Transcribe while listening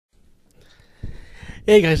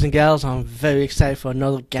Hey guys and gals, I'm very excited for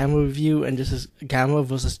another Gamera review, and this is Gamera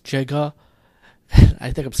versus Jiger. I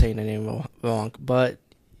think I'm saying the name wrong, but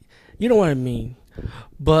you know what I mean.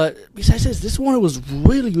 But besides this one was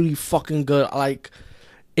really fucking good. Like,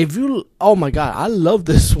 if you, oh my god, I love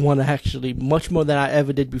this one actually much more than I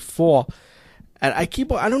ever did before. And I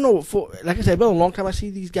don't know, for like I said, it's been a long time I see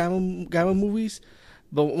these Gamera movies.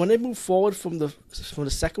 But when they move forward from the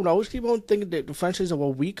second one, I always keep on thinking that the franchises were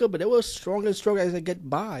weaker, but they were stronger and stronger as they get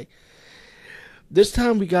by. This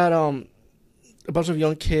time we got a bunch of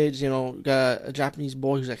young kids. We got a Japanese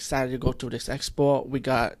boy who's excited to go to this expo. We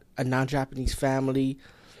got a non-Japanese family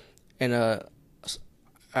and a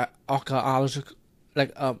archaeology.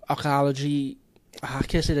 I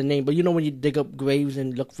can't say the name, but you know when you dig up graves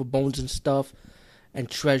and look for bones and stuff and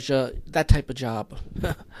treasure, that type of job.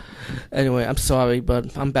 Anyway, I'm sorry,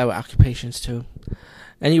 but I'm bad with occupations too.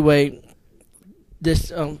 Anyway, this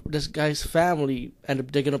guy's family ended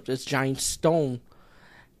up digging up this giant stone,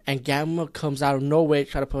 and Gamma comes out of nowhere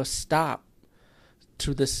trying to put a stop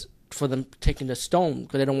to this for them taking the stone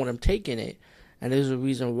because they don't want them taking it, and there's a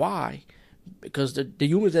reason why. Because the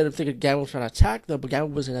humans ended up thinking Gamma was trying to attack them, but Gamma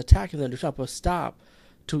wasn't attacking them. They're trying to put a stop.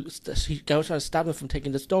 Gamma was trying to stop them from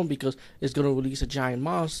taking the stone because it's going to release a giant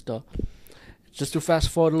monster. Just to fast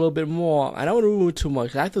forward a little bit more, I don't want to ruin too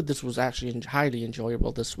much. I thought this was actually highly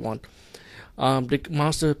enjoyable. This one, the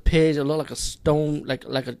monster appears. It looked like a stone, like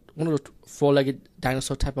one of the four-legged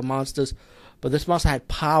dinosaur type of monsters. But this monster had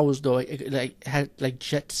powers though. It had like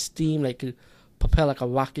jet steam, like could propel like a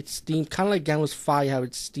rocket steam, kind of like Gamma's fire, how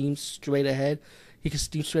it steams straight ahead. He can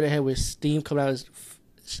steam straight ahead with steam coming out of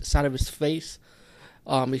his side of his face.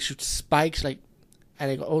 It shoots spikes and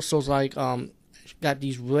it also got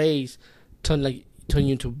these rays turn you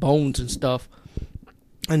into bones and stuff.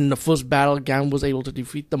 And in the first battle, Gamma was able to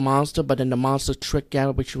defeat the monster, but then the monster tricked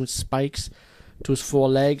Gamma by shooting spikes to his four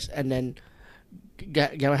legs, and then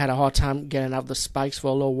Gamma had a hard time getting out of the spikes for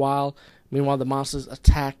a little while. Meanwhile, the monster's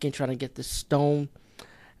attacking, trying to get the stone,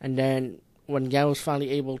 and then when Gamma was finally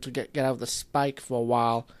able to get out of the spike for a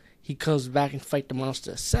while, he comes back and fight the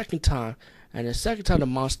monster a second time. And the second time, the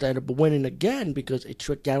monster ended up winning again because it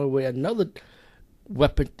tricked Gamma with another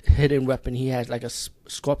hidden weapon he has, like a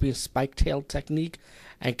scorpion spike tail technique,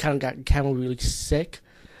 and kind of got Gamma really sick.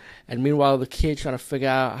 And meanwhile, the kids trying to figure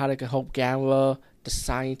out how they can help Gamma, the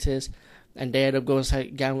scientist, and they end up going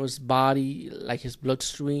inside Gamma's body, like his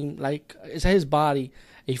bloodstream, like it's his body.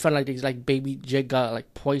 And you find like there's like baby Jiger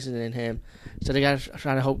like poisoning him, so they gotta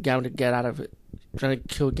try to help Gamma to get out of it, trying to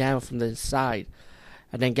kill Gamma from the inside.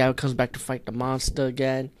 And then Gamma comes back to fight the monster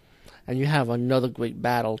again. And you have another great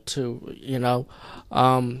battle, too,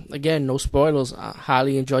 Again, no spoilers. I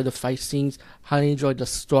highly enjoyed the fight scenes. Highly enjoyed the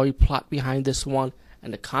story plot behind this one.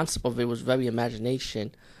 And the concept of it was very imaginative,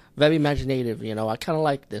 I kind of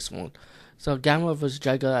like this one. So, Gamma vs.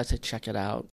 Jiger, I said check it out.